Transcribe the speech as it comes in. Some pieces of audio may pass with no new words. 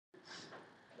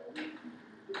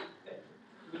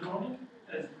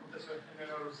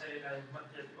Russeil and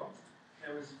Mattia Thibault.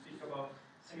 I will speak about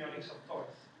semiotics of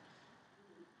toys.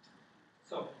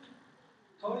 So,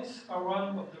 toys are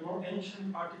one of the more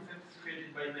ancient artifacts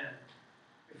created by man.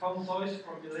 We found toys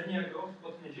from millennia ago,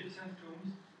 both in Egyptian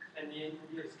tombs and in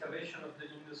the excavation of the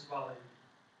Indus Valley.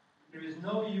 There is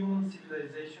no human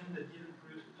civilization that didn't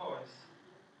produce toys,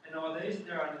 and nowadays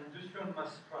they are an industrial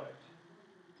mass product.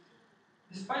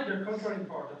 Despite their cultural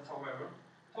importance, however,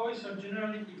 toys are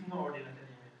generally ignored in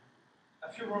academia.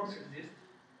 A few works exist,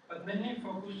 but many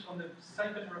focus on the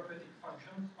psychotherapeutic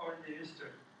functions or in the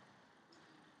history.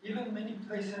 Even many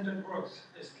play-centered works,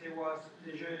 as Kewa's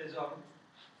Les Jeux et les Hommes,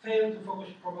 fail to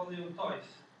focus properly on toys.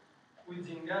 With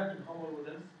Zinga in Homo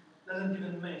Ludens doesn't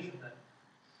even mention them.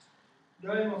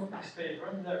 The aim of this paper,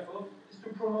 therefore, is to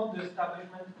promote the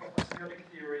establishment of a semiotic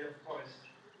theory of toys.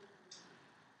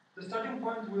 The starting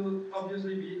point will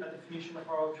obviously be a definition of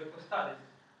our object of studies.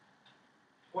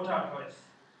 What are toys?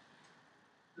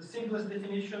 The simplest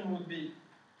definition would be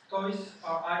toys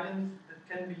are items that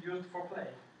can be used for play.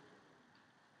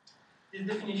 This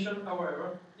definition,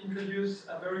 however, introduces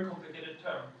a very complicated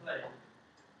term, play.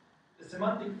 The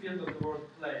semantic field of the word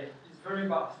play is very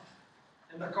vast,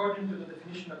 and according to the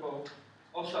definition above,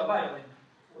 also a violin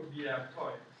would be a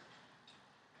toy.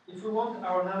 If we want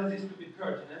our analysis to be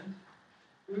pertinent,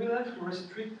 we will have to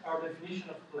restrict our definition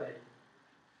of play.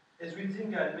 As with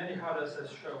Zinga and many others has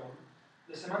shown,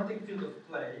 the semantic field of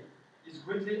play is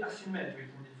greatly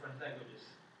asymmetric in different languages.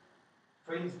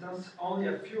 For instance, only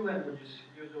a few languages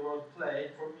use the word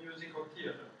play for music or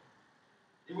theater.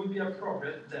 It would be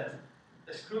appropriate, then,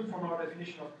 exclude from our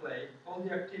definition of play all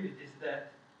the activities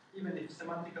that, even if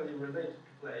semantically related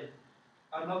to play,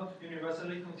 are not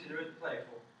universally considered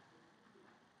playful.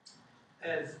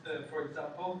 As, for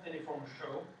example, any form of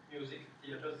show, music,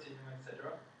 theater, cinema,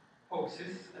 etc.,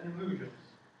 hoaxes, and illusions.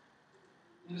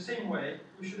 In the same way,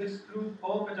 we should exclude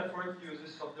all metaphoric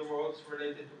uses of the words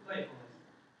related to playfulness,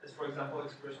 as for example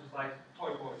expressions like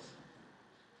toy boys.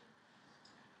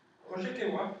 Roger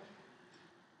Kewa,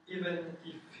 even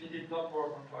if he did not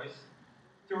work on toys,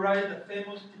 theorized a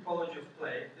famous typology of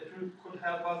play that could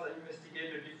help us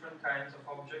investigate the different kinds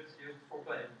of objects used for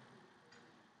play.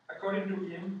 According to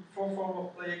him, 4 forms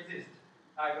of play exist: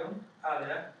 agon,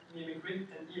 alia, mimicry,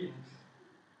 and healings.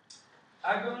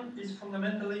 Agon is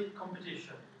fundamentally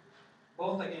competition,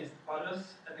 both against others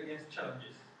and against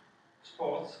challenges.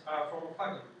 Sports are a form of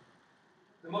agon.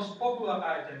 The most popular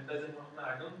item present on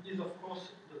agon is, of course,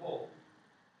 the ball.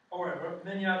 However,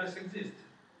 many others exist,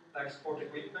 like sport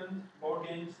equipment, board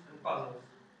games, and puzzles.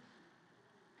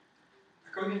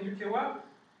 According to Kewa,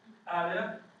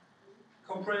 alia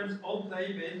comprehends all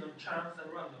play based on chance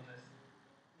and randomness.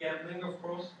 Gambling, of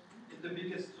course, is the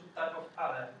biggest subtype of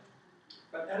alia,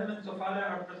 but elements of alia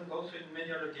are present also in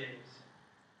many other games.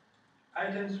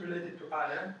 Items related to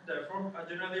alia, therefore, are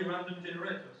generally random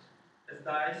generators, as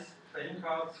dice, playing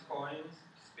cards, coins,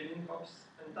 spinning tops,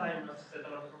 and timers set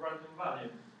at a random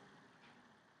value.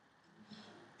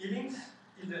 Healings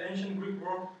is the ancient Greek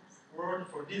word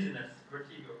for dizziness,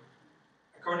 vertigo.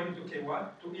 According to Kewa,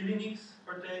 to healings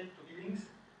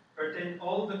pertain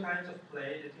all the kinds of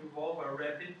play that involve a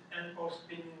rapid and or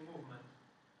spinning movement,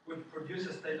 which produce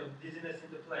a state of dizziness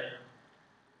in the player.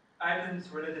 Items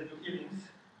related to healings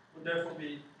would therefore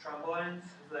be trampolines,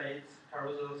 sleighs,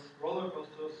 carousels, roller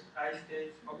coasters, ice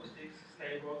skates, hockey sticks,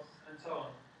 skateboards, and so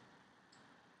on.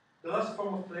 The last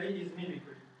form of play is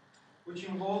mimicry, which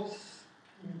involves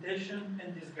imitation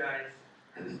and disguise.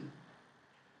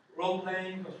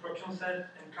 Role-playing, construction set,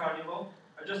 and carnival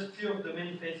are just a few of the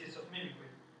many phases of mimicry.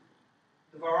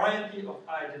 The variety of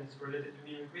items related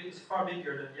to mimicry is far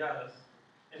bigger than the others,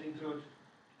 and include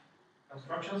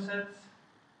construction sets,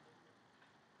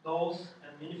 dolls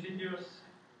and minifigures,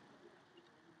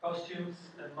 costumes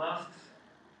and masks,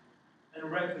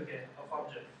 and replica of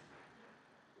objects.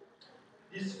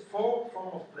 These 4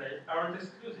 forms of play aren't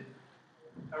exclusive.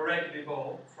 A rugby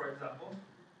ball, for example,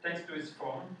 thanks to its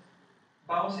form,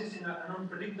 bounces in an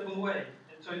unpredictable way,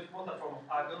 and so it's both a form of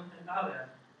agon and alia.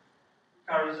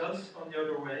 Carousels, on the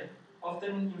other way,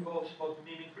 often involves both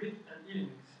mimicry and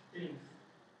healings.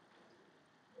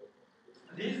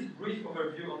 This brief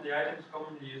overview on the items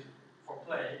commonly used for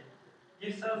play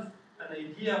gives us an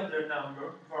idea of their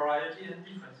number, variety, and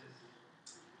differences.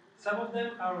 Some of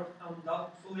them are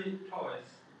undoubtedly toys,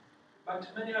 but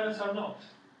many others are not.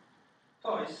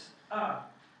 Toys are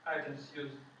items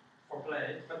used for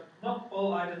play, but not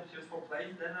all items used for play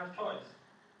then are toys.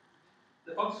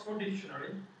 The Oxford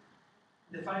Dictionary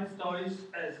defines toys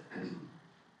as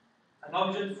an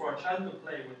object for a child to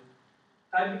play with,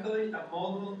 typically a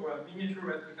model or a miniature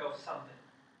replica of something.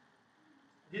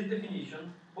 This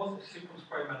definition both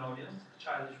circumscribe an audience, a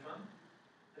childish one,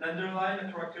 and underline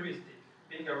a characteristic,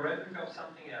 being a replica of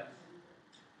something else.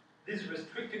 This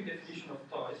restrictive definition of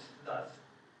toys, thus,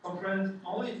 comprehends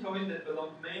only toys that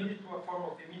belong mainly to a form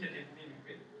of imitative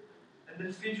mimicry, and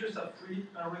that features a free,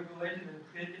 unregulated, and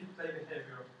creative play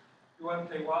behavior, one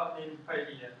named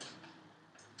Paella.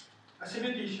 A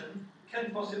semiotician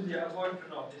can't possibly avoid to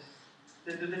notice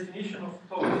that the definition of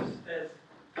toys as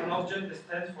an object that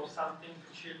stands for something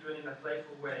to children in a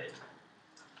playful way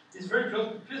is very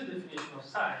close to Peirce's definition of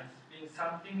science, being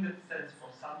something that stands for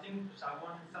something to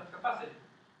someone in some capacity.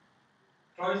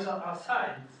 Toys are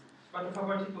science, but of a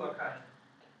particular kind.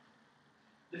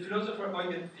 The philosopher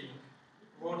Eugen Fink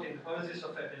wrote in Oasis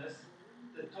of Happiness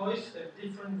that toys have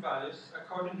different values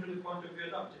according to the point of view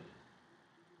adopted.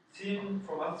 Seen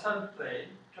from outside play,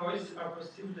 toys are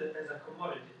perceived as a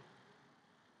commodity,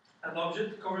 an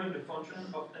object covering the function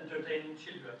of entertaining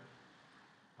children.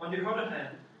 On the other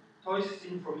hand, toys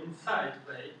seen from inside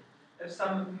play have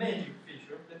some magic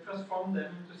feature that transform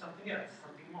them into something else,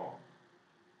 something more.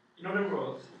 In other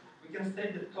words, we can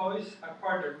state that toys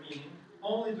acquire their meaning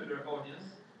only to their audience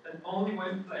and only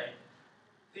when played.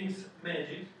 Fink's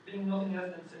magic being nothing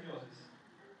less than semiosis.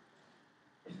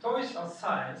 If toys are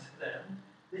science, then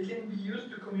they can be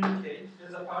used to communicate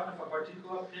as a part of a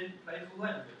particular playful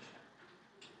language.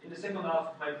 In the second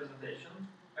half of my presentation,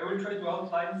 I will try to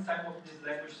outline some of these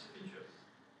language features.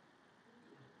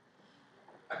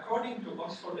 According to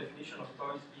Oxford definition of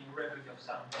toys being replica of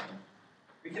something,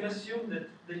 we can assume that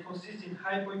they consist in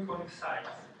hypoiconic signs,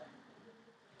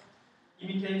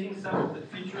 imitating some of the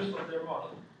features of their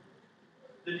model.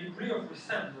 The degree of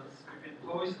resemblance between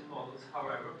toys and models,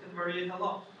 however, can vary a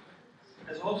lot.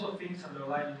 As also things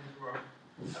underlined in his work,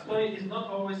 a toy is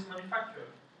not always manufactured.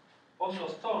 Also,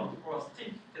 a stone or a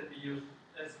stick can be used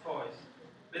as toys,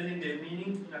 basing their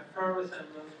meaning in a fair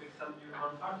resemblance with some human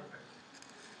artifact.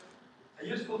 A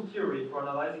useful theory for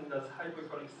analyzing those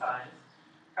hypoiconic signs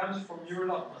comes from Muir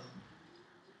Lotman.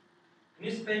 In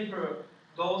his paper,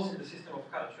 Dolls in the System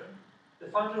of Culture, the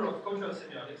founder of cultural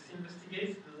semiotics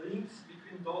investigates the links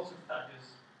between dolls and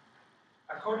statues.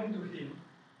 According to him,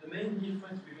 the main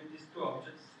difference between these two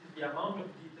objects is the amount of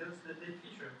details that they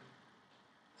feature.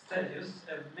 Statues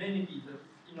have many details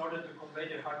in order to convey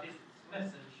the artist's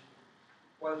message,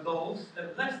 while dolls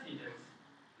have less details,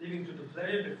 leaving to the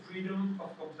player the freedom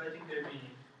of completing their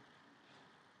meaning.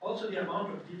 Also, the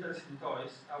amount of details in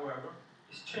toys, however,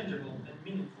 is changeable and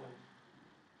meaningful.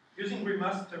 Using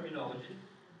Rimas terminology,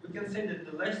 we can say that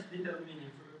the less detailed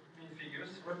minifigures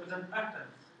represent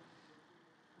actants.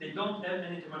 They don't have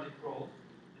any thematic role.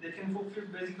 They can fulfill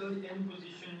basically any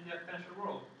position in the attention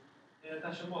role, in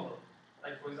attention model.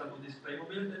 Like, for example, this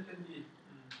Playmobil that can be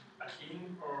a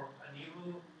king or an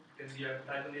evil, can be a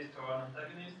protagonist or an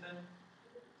antagonist, and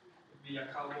could be a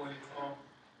cowboy or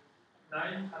a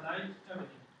knight,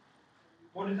 everything.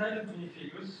 More detailed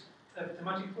minifigures have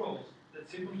thematic roles that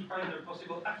circumscribe their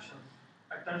possible actions,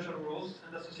 attention roles,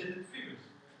 and associated figures.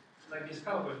 Like this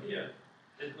cowboy here,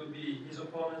 it could be his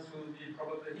opponents will be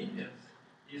probably Indians,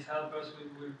 his helpers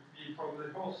will be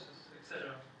probably horses,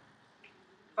 etc.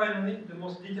 Finally, the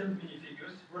most detailed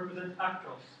minifigures represent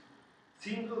actors,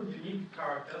 single unique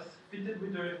characters fitted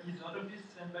with their isotopies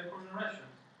and backward narration,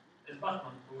 as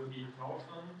Batman, who will be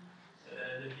Northman,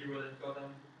 the hero that got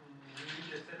them,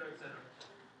 etc., etc.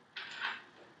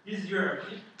 This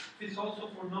hierarchy fits also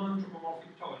for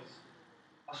non-anthropomorphic toys.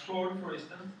 A sword, for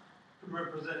instance, could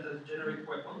represent a generic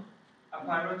weapon, a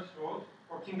pirate's sword,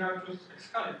 or King Arthur's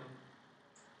Excalibur.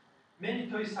 Many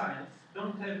toy signs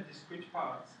don't have discrete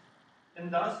parts,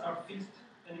 and thus are fixed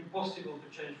and impossible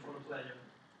to change for the player.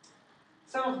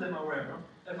 Some of them, however,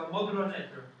 have a modular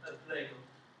nature, as Lego,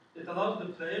 that allows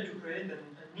the player to create an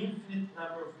infinite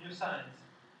number of new signs,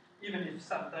 even if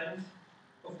sometimes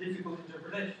of difficult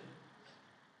interpretation.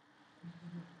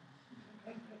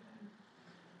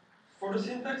 For the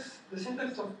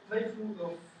syntax of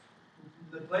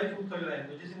the playful toy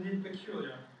language is indeed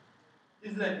peculiar.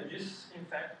 These languages, in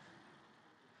fact,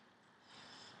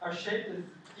 are shaped as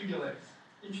eaglets.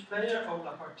 Each player owns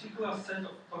a particular set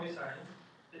of toy signs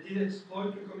that it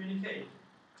exploits to communicate.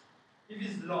 If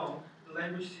it's long, the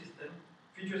language system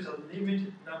features a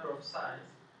limited number of signs.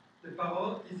 The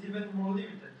parole is even more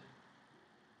limited.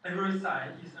 Every sign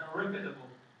is unrepeatable,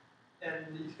 and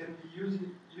it can be used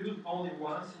only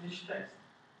once in each text.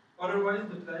 Otherwise,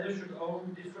 the player should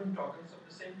own different tokens of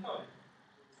the same toy.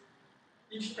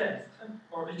 Each text,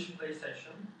 or each play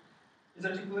session, is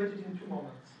articulated in two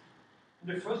moments.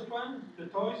 In the first one, the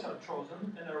toys are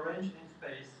chosen and arranged in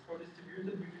space or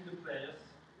distributed between the players.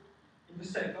 In the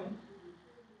second,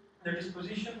 their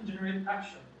disposition generates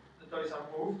action. The toys are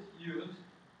moved, used,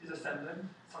 disassembled,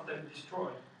 sometimes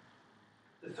destroyed.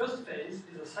 The first phase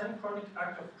is a synchronic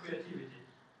act of creativity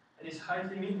and is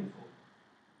highly meaningful.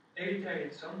 Erik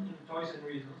Erikson in Toys and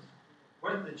Reasons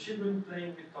writes the children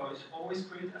playing with toys always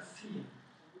create a scene.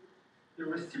 The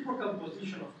reciprocal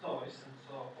position of toys and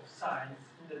so of signs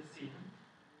in that scene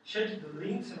shapes the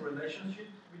links and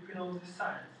relationships between all these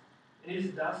signs, and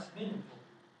is thus meaningful.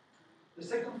 The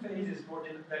second phase is more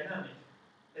dynamic.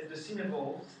 As the scene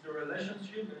evolves, the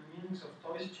relationship and meanings of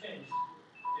toys change.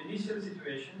 The initial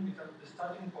situation becomes the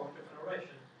starting point of a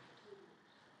narration.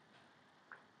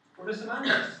 For the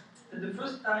semantics, at the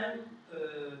first time,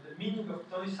 the meaning of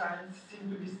toy signs seem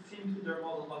to be simply their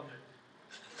model object.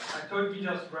 A toy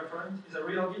Gija's reference is a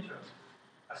real Gija.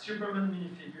 A Superman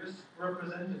minifigures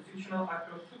represent the fictional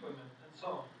actor of Superman, and so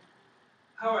on.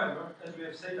 However, as we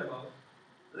have said above,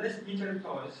 less detailed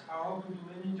toys are open to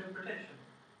many interpretations.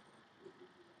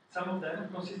 Some of them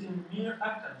consist in mere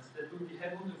actants that will be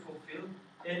able to fulfill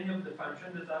any of the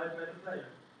functions desired by the player.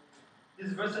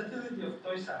 This versatility of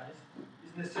toy size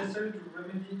is necessary to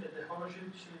remedy the ownership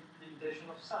limitation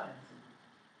of signs.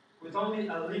 With only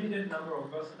a limited number of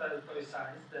versatile toy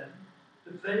signs, then,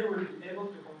 the player will be able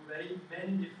to convey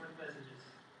many different messages.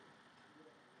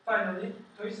 Finally,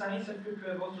 toy signs appear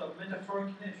to have also a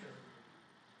metaphoric nature.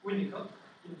 Winnicott,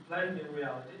 implied in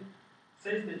reality,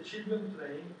 says that children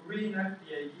playing reenact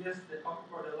the ideas that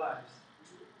occupy their lives.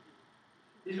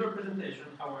 This representation,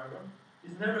 however,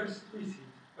 is never explicit,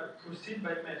 but proceeds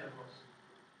by metaphors.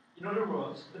 In other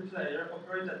words, the player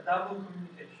operates a double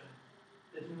communication,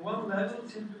 that in one level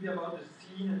seems to be about the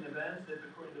scene and events that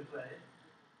occur in the play,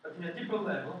 but in a deeper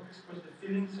level express the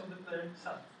feelings of the player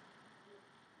himself.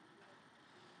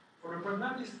 For the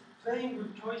pragmatist, playing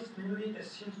with toys mainly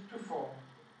assumes two forms: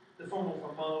 the form of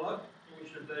a monologue, in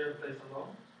which the player plays alone,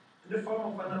 and the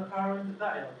form of an apparent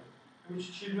dialogue, in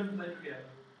which children play together.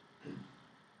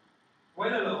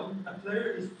 While alone, a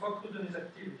player is focused on his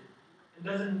activity, and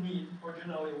doesn't need or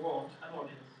generally want an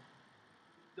audience.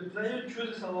 The player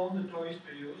chooses alone the toys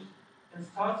to use, and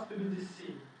starts to build this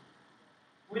scene.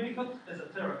 Winnicott, as a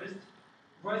therapist,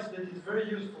 writes that it's very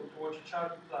useful to watch a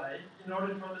child play in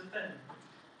order to understand him.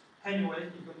 Anyway,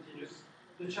 he continues,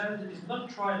 the child is not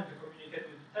trying to communicate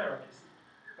with the therapist,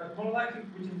 but more likely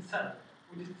with himself,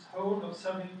 with its own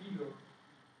observing ego.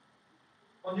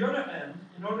 On the other hand,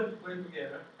 in order to play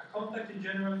together, a contact is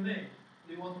generally made.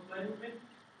 Do you want to play with me?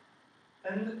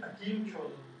 And a team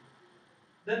chosen.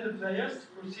 Then the players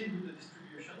proceed with the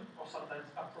distribution, or sometimes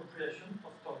appropriation,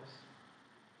 of toys.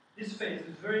 This phase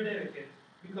is very delicate,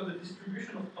 because the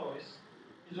distribution of toys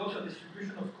is also a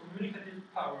distribution of communicative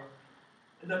power,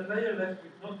 and the player left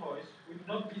with no toys will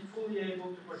not be fully able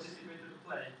to participate in the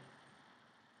play.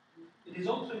 It is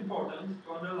also important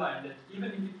to underline that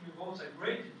even if it involves a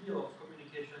great deal of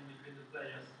communication between the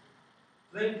players,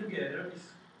 playing together is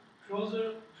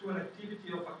closer to an activity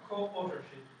of a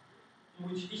co-authorship, in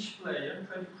which each player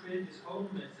tries to create his own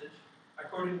message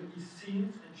according to his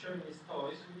scenes and sharing his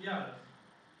toys with the others.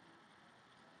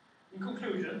 In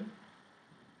conclusion,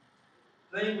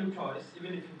 playing with toys,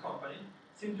 even if in company,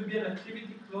 seems to be an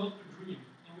activity close to dream,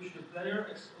 in which the player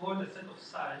explores a set of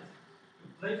signs to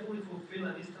playfully fulfill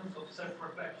an instance of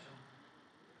self-reflection.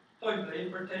 Toy play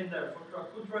pertains therefore to a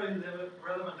culturally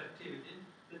relevant activity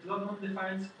that Lotman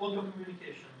defines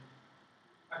auto-communication.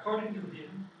 According to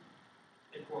him,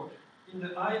 I quote, in the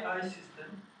II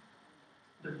system,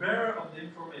 the bearer of the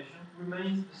information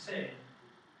remains the same,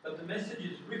 but the message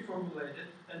is reformulated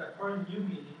and acquires new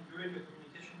meaning during the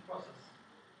communication process.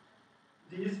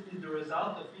 This is the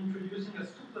result of introducing a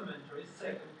supplementary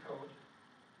second code.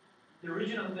 The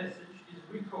original message is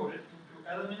recoded into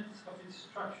elements of its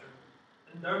structure,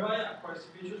 and thereby acquires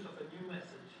features of a new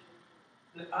message.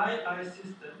 The II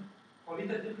system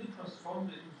qualitatively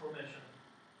transforms the information,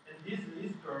 and this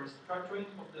leads to a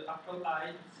restructuring of the actual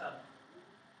I itself.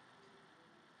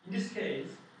 In this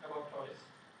case, about toys,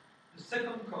 the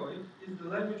second code is the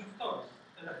language of toys,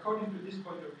 and according to this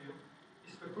point of view,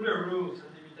 its peculiar rules and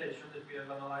limitations that we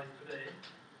have analyzed today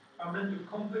are meant to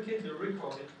complicate the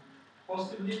recording,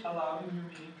 possibly allowing new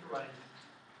meaning to rise.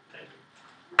 Thank you.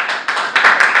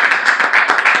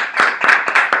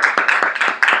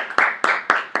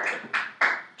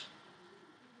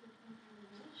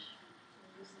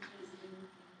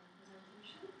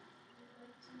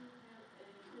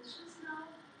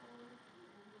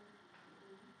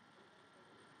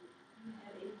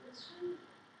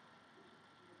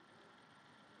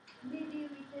 Maybe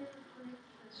we can connect.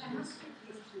 I must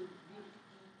quickly to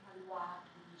Palwa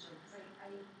division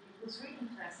because it was really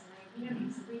interesting. I think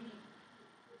it's really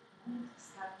good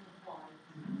starting point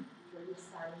for your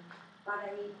study. but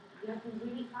I mean, you have been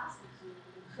really fast.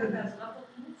 So there's a lot of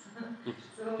things.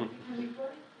 So if you can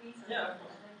report it, please. Yeah, of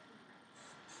course.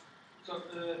 So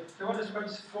Thibault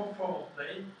describes 4 forms of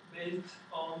play based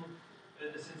on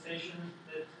the sensation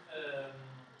that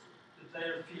the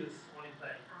player feels when he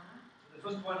plays. The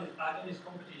first one is agonist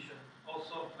competition,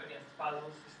 also against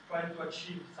puzzles, is trying to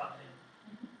achieve something.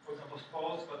 For example,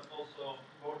 sports, but also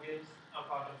board games are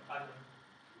part of agon.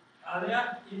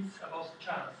 Alia is about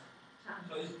chance.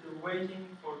 So it's the waiting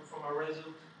from a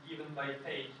result given by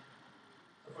fate.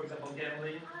 So for example,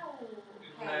 gambling,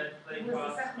 playing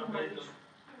cards are based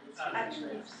on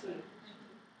Actually, it's true.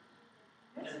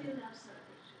 That's And- really absurd.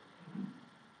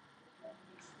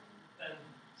 And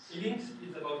feelings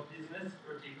is about business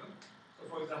vertigo. So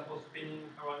for example, spinning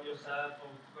around yourself or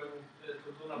going to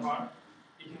Luna Park,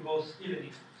 it involves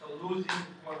evening. So losing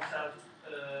oneself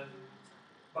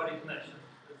body connection,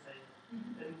 let's say.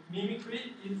 And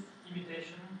mimicry is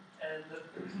imitation, and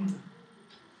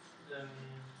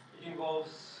it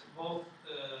involves both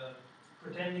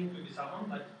pretending to be someone,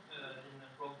 like in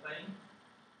role playing,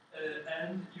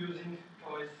 and using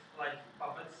toys like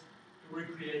puppets to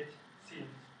recreate scenes.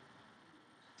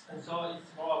 And so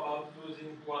it's more about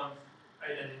losing one's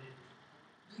identity.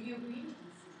 Do you agree with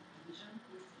this division?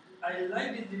 I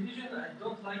like this division, I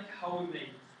don't like how we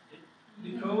made it.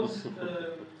 Because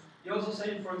he also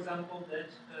said, for example, that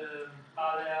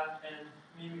aria and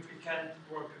mimicry can't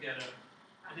work together.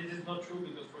 And this is not true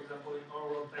because, for example, in our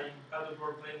role-playing, adult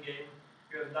role-playing game,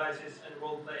 you have dices and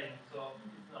role-playing, so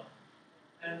it's not.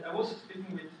 And I was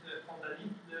speaking with Fontani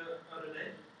the other day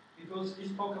because he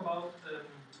spoke about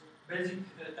basic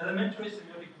elementary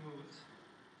semiotic moves.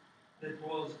 That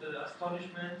was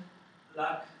astonishment,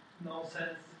 luck,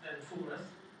 nonsense, and fullness.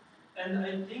 And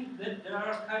I think that they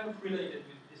are kind of related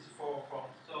with these 4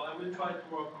 forms. So I will try to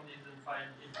work on these and find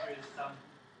if there is some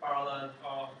parallel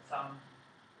or some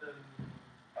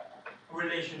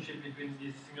relationship between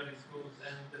these semiotic moves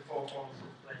and the 4 forms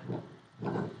of play.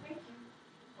 Thank you.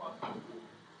 What? I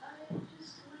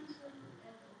just want to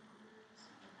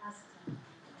ask in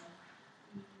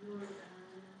your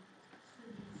studies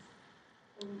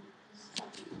on this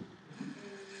topic,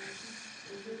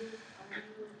 are you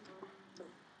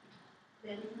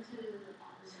planning to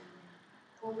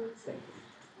hold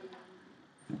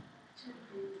to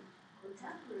the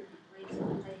contemporary ways of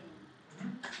playing,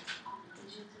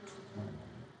 digital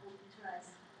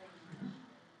computerized playing?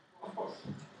 Of course.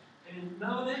 And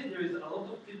nowadays there is a lot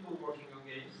of people working on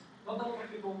games. Not a lot of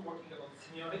people working on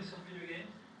semiotics of video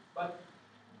games, but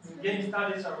game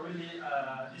studies are really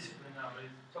a discipline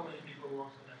nowadays. So many people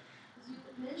work on them. Because you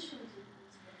mentioned it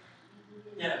was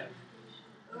video game Yeah.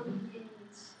 early game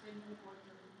is very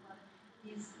important, but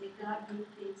these guarding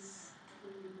things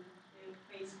in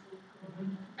Facebook or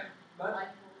But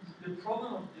iPhone. the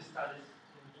problem of these studies,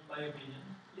 in my opinion,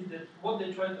 is that what they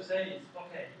try to say is,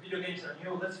 okay, video games are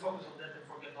new, let's focus on that and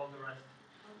forget all the rest.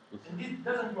 And this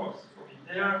doesn't work for me.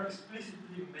 They are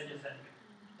explicitly media-centric.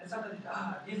 And sometimes,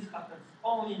 this happens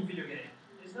only in video games.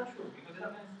 It's not true, because it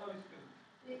happens in stories too.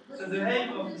 But So it's the aim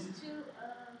of important this- to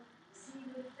see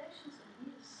the reflections of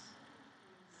these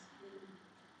things.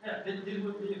 Yeah, this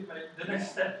would be the next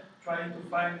step, trying to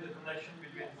find the connection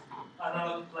between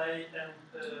analog play and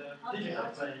How they digital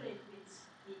play. articulate with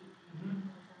the Mhm.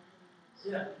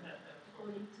 Yeah,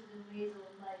 according to the ways of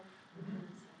life. Mhm.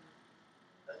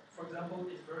 For example,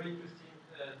 it's very interesting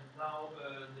now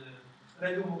the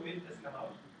Lego movie has come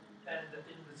out, and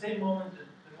in the same moment that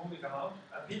the movie came out,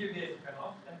 a video game came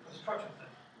out and construction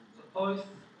set. So toys,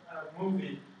 a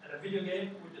movie, and a video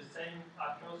game with the same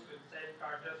actors, with the same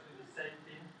characters, with the same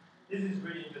theme. This is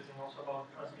really interesting also about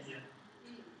transmedia.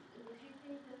 If you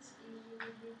think that in the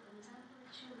contemporary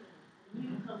children,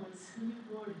 newcomers,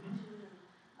 newborn children,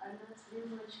 are not very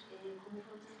much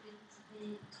confronted with the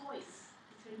toys,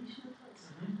 the traditional toys.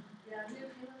 They are very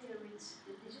familiar with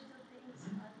the digital things,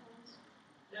 iPhones,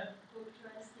 Yeah.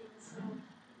 computerized things, so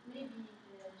it may be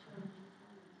challenging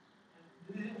for them.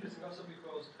 This is interesting also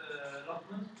because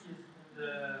Lockman is in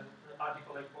the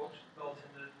article I quote,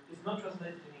 it's not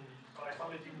translated in English, so I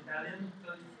found it in Italian,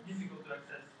 so it's difficult to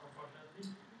access, unfortunately.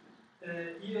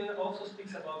 He also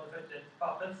speaks about the fact that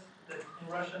puppets, that in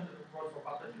Russian the word for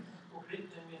puppet is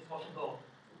kuklik, and means also doll.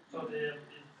 So there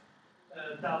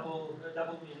is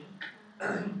double meaning.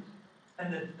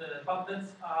 And that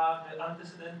puppets are the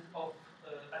antecedent of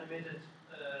animated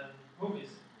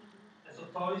movies. And so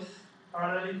toys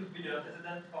parallelly could be the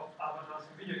antecedent of avatars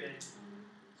in video games.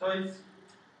 So it's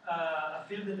a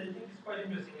field that I think is quite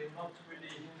interesting and not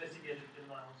really investigated till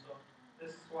now. So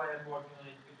that's why I'm working on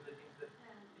it, because I think that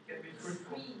it can be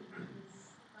fruitful. Screen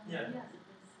is, Yeah. yes,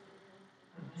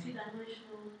 it's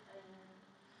three-dimensional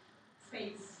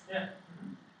Yeah.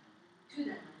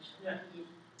 Two-dimensional.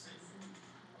 Yeah.